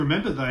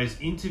Remember those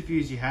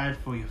interviews you had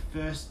for your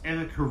first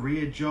ever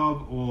career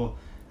job or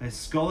those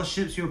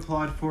scholarships you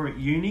applied for at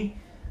uni?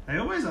 They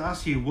always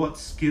ask you what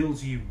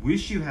skills you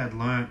wish you had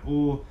learnt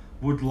or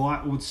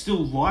would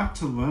still like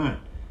to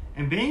learn.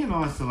 And being in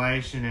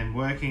isolation and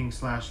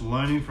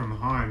working/learning from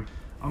home,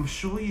 I'm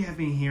sure you have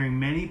been hearing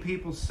many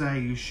people say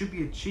you should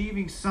be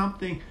achieving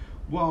something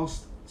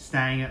whilst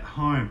staying at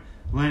home,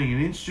 learning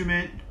an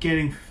instrument,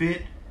 getting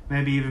fit,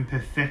 maybe even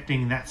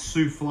perfecting that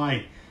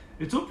souffle.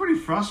 It's all pretty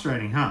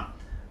frustrating, huh?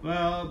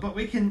 Well,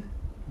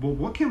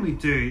 what can we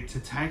do to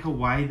take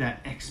away that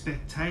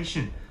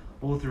expectation?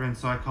 Author and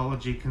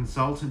psychology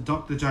consultant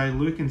Dr. Joe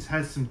Lukens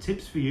has some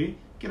tips for you.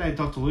 G'day,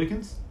 Dr.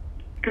 Lukens.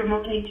 Good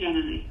morning,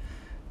 Johnathan.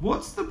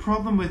 What's the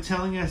problem with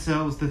telling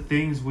ourselves the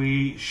things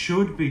we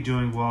should be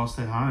doing whilst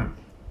at home?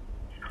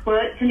 Well,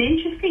 it's an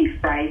interesting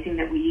phrasing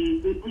that we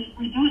use.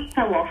 We do it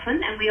so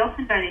often, and we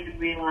often don't even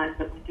realise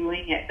that we're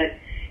doing it. But,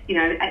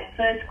 at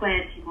first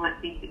glance, you might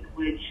think that the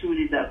word should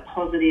is a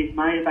positive,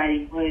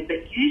 motivating word.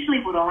 But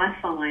usually what I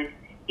find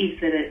is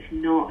that it's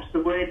not. The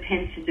word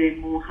tends to do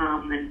more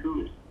harm than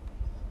good.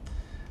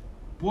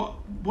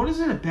 What is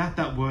it about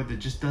that word that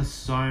just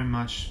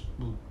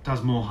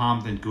does more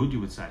harm than good, you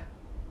would say?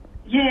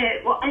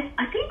 Yeah, well,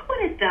 I think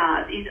what it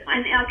does is,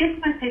 and I guess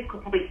most people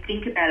could probably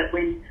think about it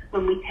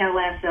when we tell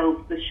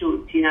ourselves the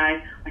shoulds,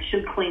 I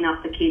should clean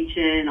up the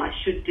kitchen, I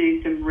should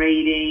do some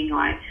reading,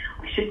 I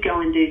should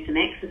go and do some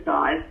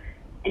exercise.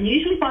 And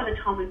usually by the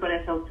time we've got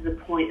ourselves to the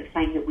point of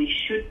saying that we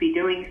should be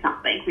doing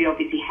something, we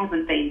obviously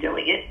haven't been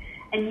doing it.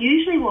 And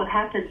usually what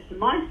happens to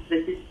most of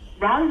us is,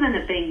 rather than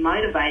it being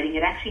motivating,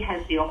 it actually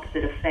has the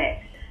opposite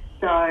effect.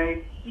 So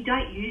you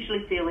don't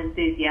usually feel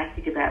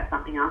enthusiastic about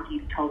something after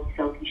you've told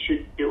yourself you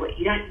should do it.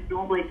 You don't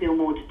normally feel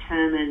more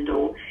determined,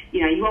 or,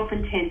 you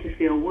often tend to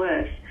feel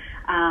worse.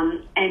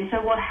 And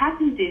so what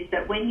happens is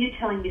that when you're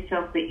telling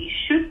yourself that you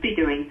should be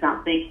doing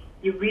something,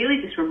 you're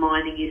really just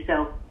reminding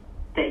yourself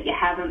that you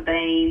haven't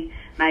been.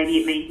 Maybe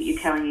it means that you're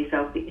telling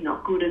yourself that you're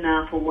not good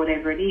enough or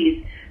whatever it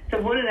is.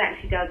 So what it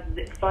actually does is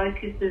it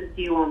focuses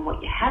you on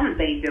what you haven't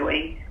been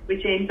doing,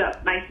 which ends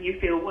up making you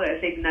feel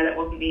worse, even though that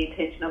wasn't the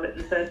intention of it in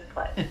the first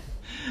place.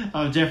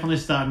 I'm definitely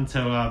starting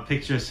to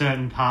picture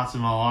certain parts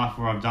of my life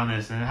where I've done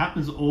this, and it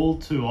happens all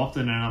too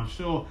often, and I'm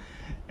sure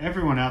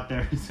everyone out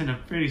there is in a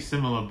pretty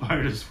similar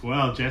boat as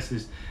well. Jess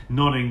is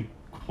nodding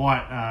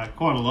quite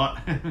a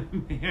lot,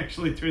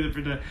 actually, through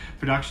the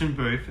production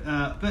booth.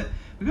 But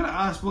we've got to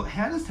ask,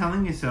 how does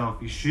telling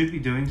yourself you should be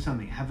doing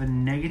something have a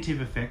negative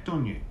effect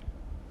on you?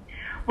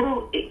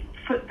 Well,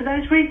 for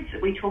those reasons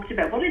that we talked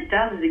about, what it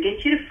does is it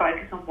gets you to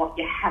focus on what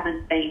you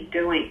haven't been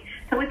doing.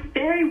 So it's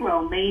very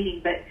well-meaning,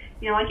 but,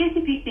 I guess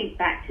if you think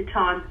back to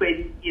times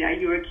when,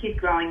 you were a kid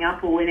growing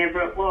up or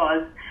whenever it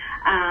was,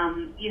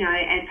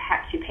 and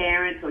perhaps your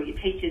parents or your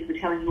teachers were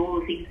telling you all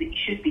the things that you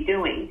should be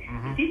doing,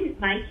 It didn't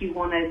make you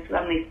want to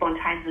suddenly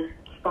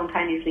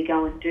spontaneously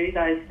go and do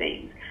those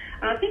things.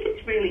 And I think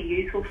it's really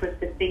useful for us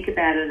to think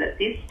about it at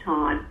this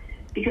time,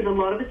 because a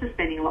lot of us are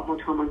spending a lot more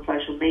time on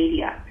social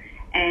media.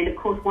 And, of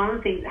course, one of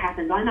the things that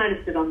happens, I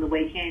noticed it on the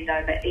weekend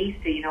over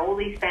Easter, all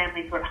these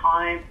families were at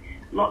home,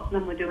 lots of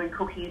them were doing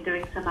cooking and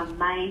doing some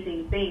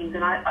amazing things.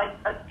 And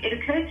it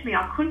occurred to me,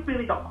 I could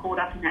really got caught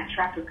up in that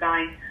trap of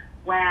going,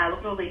 wow, look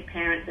at all these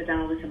parents that have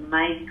done all this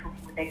amazing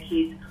cooking with their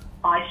kids.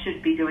 I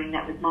should be doing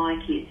that with my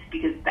kids,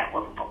 because that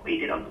wasn't what we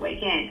did on the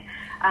weekend.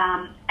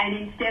 And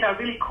instead, I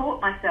really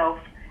caught myself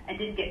and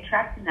didn't get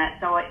trapped in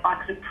that, so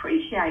I could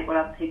appreciate what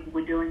other people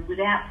were doing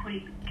without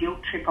putting the guilt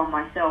trip on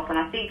myself. And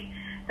I think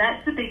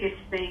that's the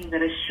biggest thing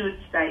that a should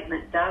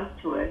statement does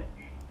to us,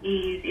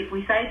 is if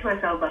we say to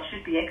ourselves, I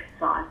should be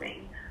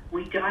exercising,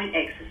 we don't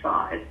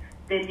exercise,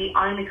 then the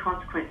only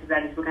consequence of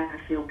that is we're going to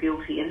feel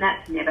guilty, and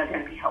that's never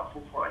going to be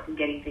helpful for us in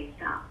getting things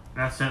done.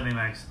 That certainly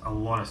makes a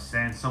lot of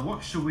sense. So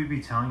what should we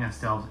be telling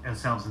ourselves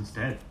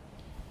instead?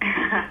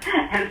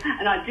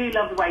 And I do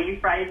love the way you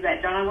phrase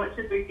that, John. What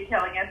should we be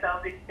telling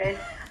ourselves instead?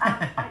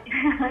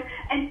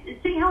 And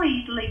see how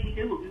easily we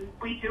do it.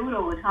 We do it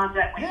all the time,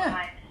 don't we?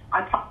 Yeah.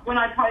 When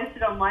I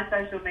posted on my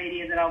social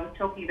media that I was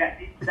talking about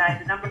this today,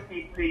 the number of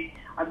people who,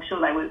 I'm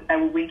sure they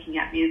were winking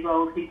at me as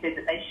well, who said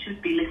that they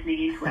should be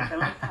listening into it, so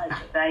let's hope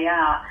that they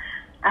are.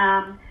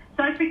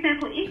 So, for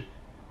example,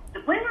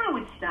 where I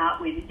would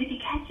start with is if you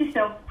catch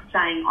yourself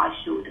saying I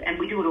should, and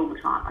we do it all the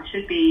time, I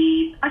should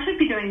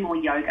be doing more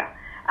yoga,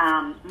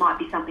 might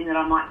be something that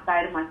I might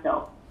say to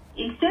myself.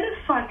 Instead of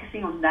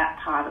focusing on that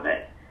part of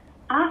it,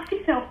 ask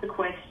yourself the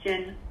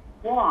question,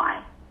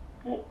 why?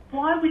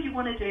 Why would you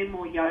want to do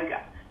more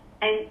yoga?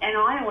 And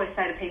I always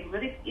say to people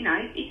that if you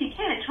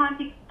can, try and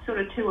pick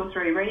sort of 2 or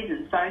 3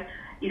 reasons. So,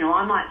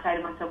 I might say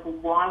to myself, well,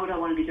 why would I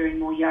want to be doing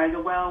more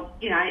yoga? Well,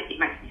 it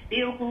makes me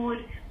feel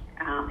good.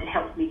 It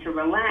helps me to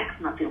relax,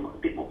 and I feel a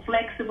bit more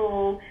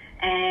flexible.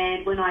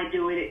 And when I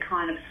do it, it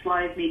kind of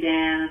slows me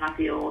down, and I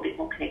feel a bit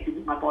more connected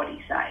with my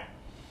body, say.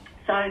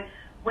 So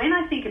when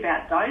I think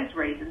about those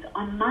reasons,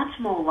 I'm much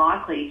more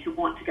likely to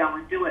want to go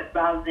and do it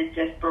rather than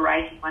just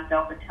berating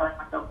myself and telling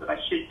myself that I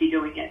should be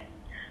doing it.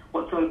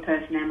 What sort of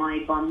person am I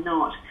if I'm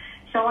not?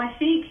 So I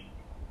think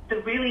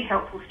the really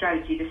helpful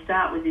strategy to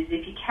start with is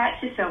if you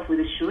catch yourself with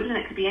a should, and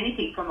it could be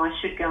anything from I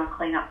should go and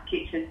clean up the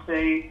kitchen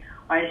to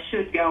I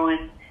should go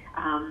and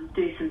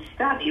do some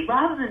study,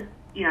 rather than,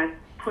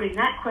 putting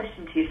that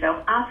question to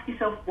yourself, ask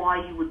yourself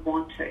why you would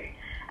want to.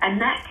 And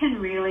that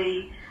can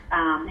really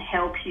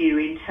help you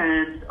in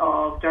terms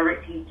of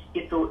directing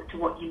your thoughts to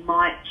what you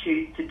might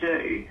choose to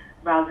do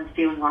rather than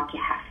feeling like you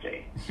have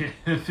to. Yeah,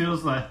 it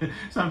feels like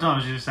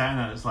sometimes you're saying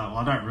that, it's like, well,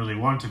 I don't really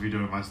want to be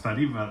doing my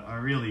study, but I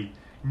really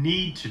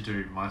need to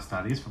do my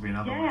studies, probably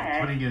another way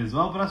of putting it as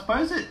well. But I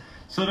suppose it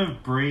sort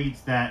of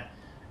breeds that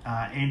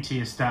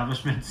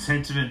anti-establishment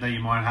sentiment that you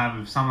might have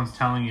if someone's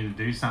telling you to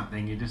do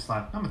something. You're just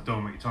like, I'm not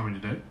doing what you told me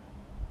to do.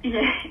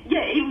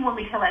 Yeah, even when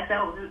we tell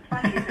ourselves, it's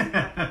funny, isn't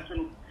it? It's a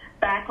little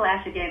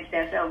backlash against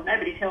ourselves.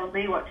 Nobody tells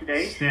me what to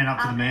do. Stand up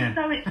to the man.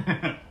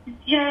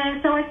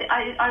 So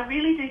I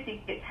really do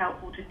think it's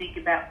helpful to think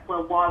about,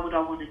 well, why would I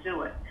want to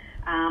do it?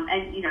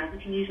 And,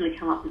 we can usually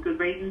come up with good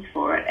reasons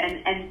for it.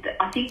 And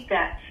I think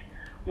that's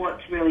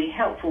what's really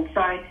helpful.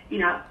 So,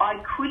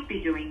 I could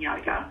be doing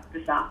yoga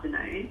this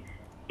afternoon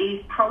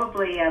is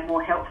probably a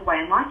more helpful way.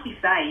 And like you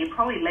say, you're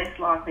probably less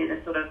likely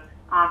to sort of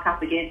arc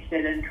up against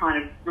it and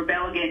kind of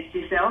rebel against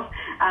yourself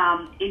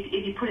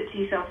if you put it to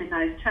yourself in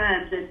those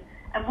terms.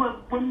 And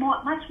we're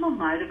much more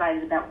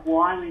motivated about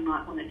why we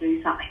might want to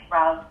do something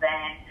rather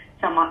than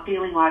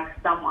feeling like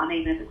someone,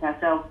 even if it's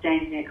ourselves,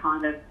 standing there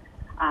kind of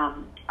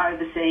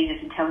overseeing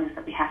us and telling us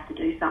that we have to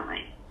do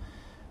something.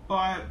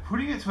 By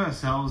putting it to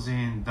ourselves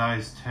in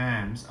those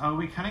terms, are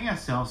we cutting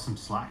ourselves some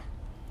slack?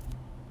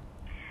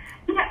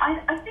 Yeah,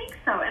 I think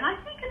so. And I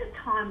think at a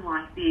time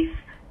like this,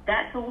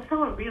 that's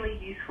also a really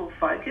useful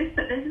focus.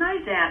 But there's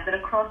no doubt that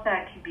across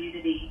our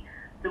community,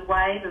 the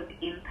wave of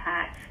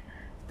impact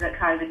that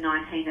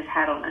COVID-19 has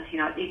had on us,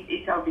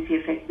 it's obviously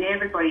affected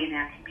everybody in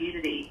our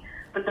community,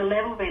 but the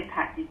level of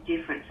impact is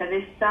different. So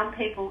there's some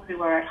people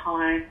who are at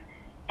home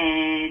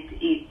and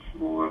it's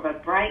more of a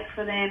break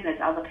for them.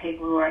 There's other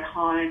people who are at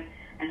home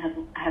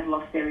and have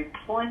lost their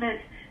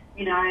employment.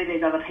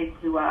 There's other people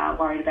who are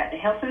worried about their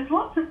health. So there's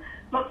lots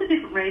of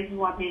different reasons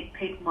why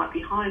people might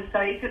be home. So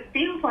if it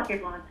feels like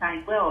everyone's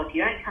saying, well, if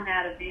you don't come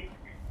out of this,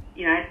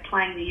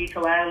 playing the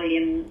ukulele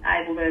and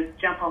able to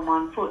jump on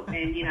one foot,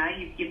 then,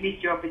 you've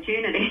missed your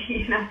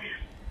opportunity.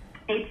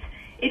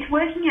 It's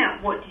working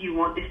out what do you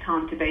want this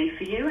time to be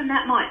for you, and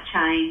that might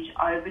change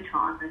over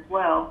time as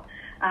well.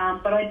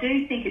 But I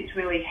do think it's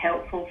really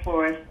helpful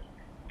for us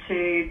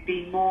to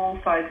be more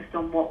focused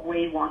on what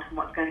we want and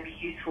what's going to be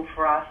useful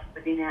for us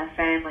within our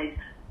families,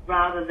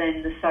 rather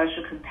than the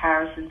social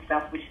comparison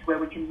stuff, which is where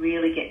we can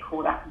really get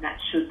caught up in that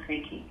should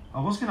thinking.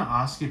 I was going to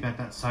ask you about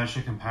that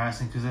social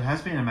comparison, because it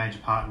has been a major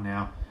part in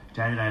our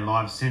day-to-day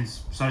lives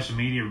since social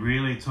media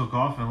really took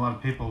off, and a lot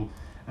of people,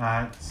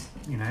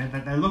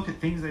 they look at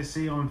things they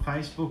see on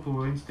Facebook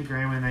or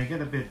Instagram and they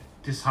get a bit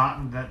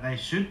disheartened that they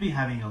should be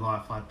having a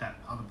life like that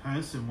other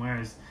person,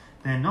 whereas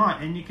they're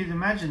not. And you can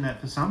imagine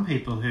that for some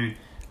people who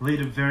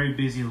lead a very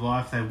busy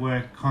life, they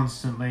work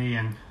constantly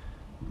and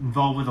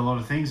involved with a lot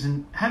of things,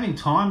 and having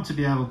time to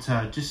be able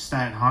to just stay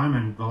at home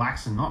and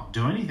relax and not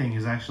do anything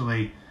is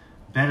actually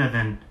better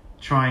than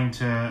trying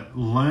to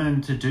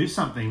learn to do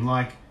something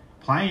like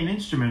play an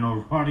instrument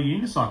or ride a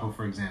unicycle,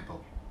 for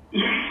example.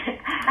 Yeah,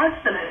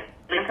 absolutely.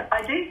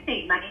 I do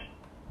think maybe...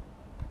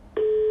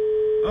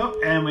 Oh,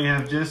 and we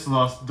have just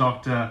lost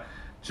Dr.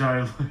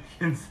 Jo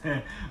Lukens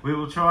there. We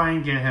will try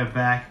and get her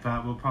back,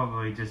 but we'll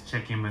probably just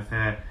check in with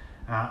her.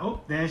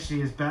 There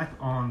she is, back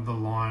on the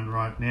line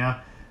right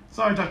now.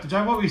 Sorry, Dr.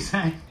 Jo, what were you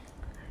saying?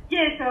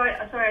 Yeah, sorry,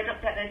 I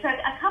dropped out there. So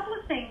a couple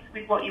of things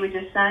with what you were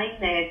just saying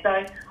there.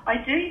 So I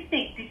do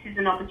think this is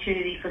an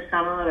opportunity for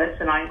some of us,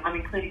 and I'm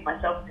including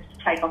myself, just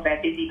to take off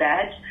our busy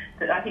badge.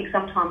 That I think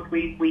sometimes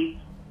we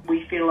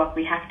feel like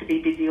we have to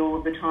be busy all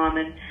of the time,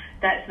 and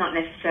that's not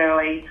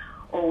necessarily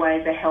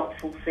always a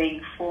helpful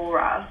thing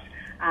for us.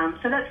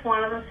 So that's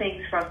one of the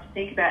things for us to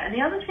think about. And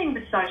the other thing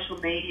with social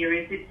media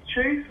is it's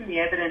true from the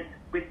evidence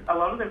with a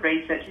lot of the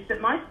research is that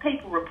most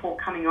people report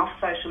coming off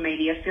social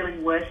media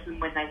feeling worse than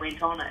when they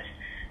went on it.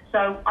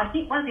 So I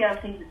think one of the other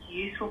things that's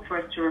useful for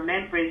us to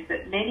remember is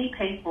that many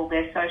people,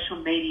 their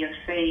social media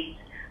feeds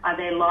are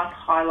their life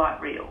highlight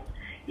reels.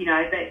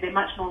 They're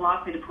much more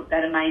likely to put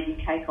that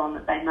amazing cake on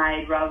that they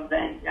made rather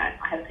than, I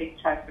had a piece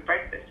of toast for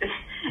breakfast.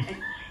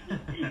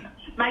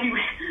 maybe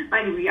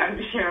we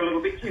overshare a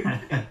little bit too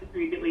much about the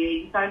food that we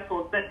eat and so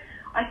forth. But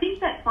I think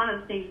that's one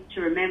of the things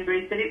to remember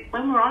is that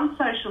when we're on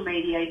social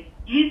media,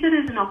 use it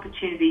as an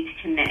opportunity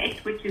to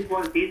connect, which is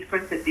what it is for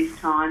us at this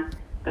time.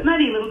 But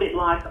maybe a little bit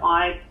like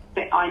I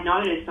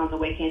noticed on the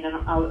weekend, and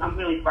I'm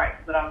really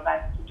grateful that I was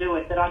able to do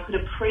it, that I could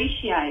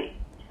appreciate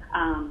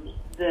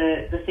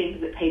the things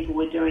that people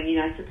were doing.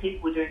 So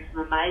people were doing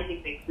some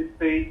amazing things with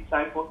food and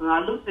so forth, and I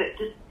looked at it,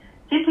 just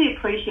simply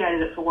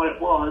appreciated it for what it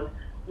was,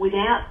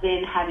 without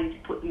then having to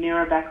put the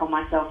mirror back on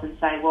myself and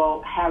say,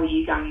 well, how are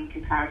you going in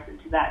comparison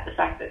to that? The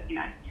fact that,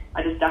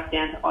 I just ducked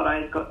down to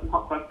Otto's, got some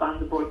hot cross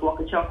buns and bought a block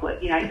of chocolate.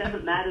 It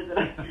doesn't matter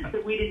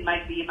that we didn't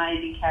make the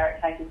amazing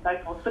carrot cake and so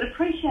forth, but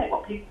appreciate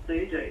what people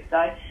do.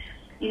 So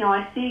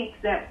I think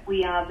that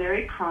we are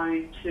very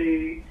prone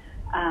to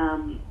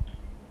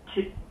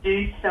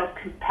do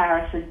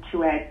self-comparison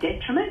to our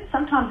detriment.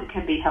 Sometimes it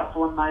can be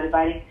helpful and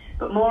motivating,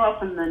 but more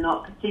often than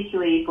not,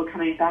 particularly if we're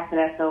coming back at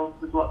ourselves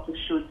with lots of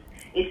shoulds,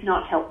 it's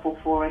not helpful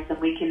for us, and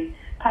we can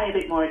pay a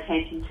bit more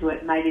attention to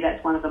it. Maybe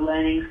that's one of the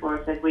learnings for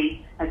us as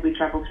we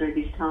travel through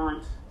this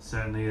time.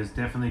 Certainly is.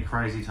 Definitely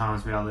crazy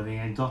times we are living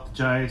in. Dr.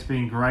 Jo, it's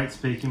been great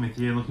speaking with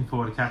you. Looking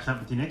forward to catching up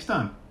with you next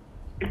time.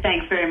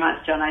 Thanks very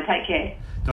much, Jono. Take care.